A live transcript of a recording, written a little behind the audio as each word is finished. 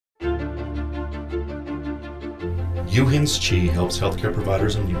UHIN's CHIE helps healthcare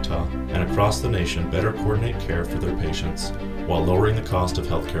providers in Utah and across the nation better coordinate care for their patients while lowering the cost of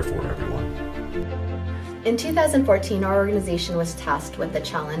healthcare for everyone. In 2014, our organization was tasked with the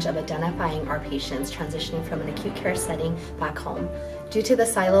challenge of identifying our patients transitioning from an acute care setting back home. Due to the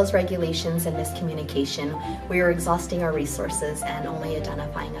silos, regulations, and miscommunication, we were exhausting our resources and only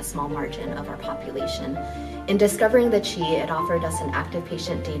identifying a small margin of our population. In discovering the CHIE, it offered us an active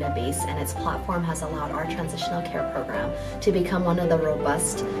patient database, and its platform has allowed our transitional care program to become one of the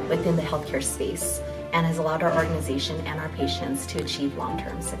robust within the healthcare space and has allowed our organization and our patients to achieve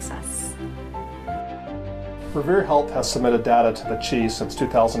long-term success. Revere Health has submitted data to the CHIE since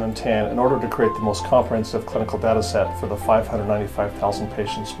 2010 in order to create the most comprehensive clinical data set for the 595,000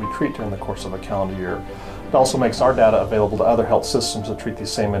 patients we treat during the course of a calendar year. It also makes our data available to other health systems that treat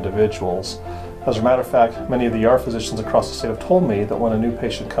these same individuals. As a matter of fact, many of the ER physicians across the state have told me that when a new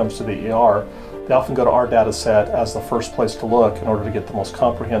patient comes to the ER, they often go to our data set as the first place to look in order to get the most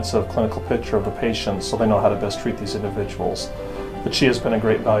comprehensive clinical picture of the patient so they know how to best treat these individuals. The CHIE has been a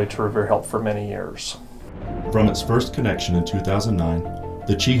great value to Revere Health for many years. From its first connection in 2009,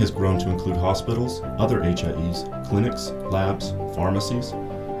 the CHIE has grown to include hospitals, other HIEs, clinics, labs, pharmacies,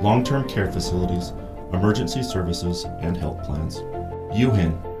 long-term care facilities, emergency services, and health plans.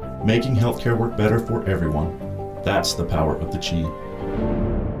 UHIN, making healthcare work better for everyone. That's the power of the CHIE.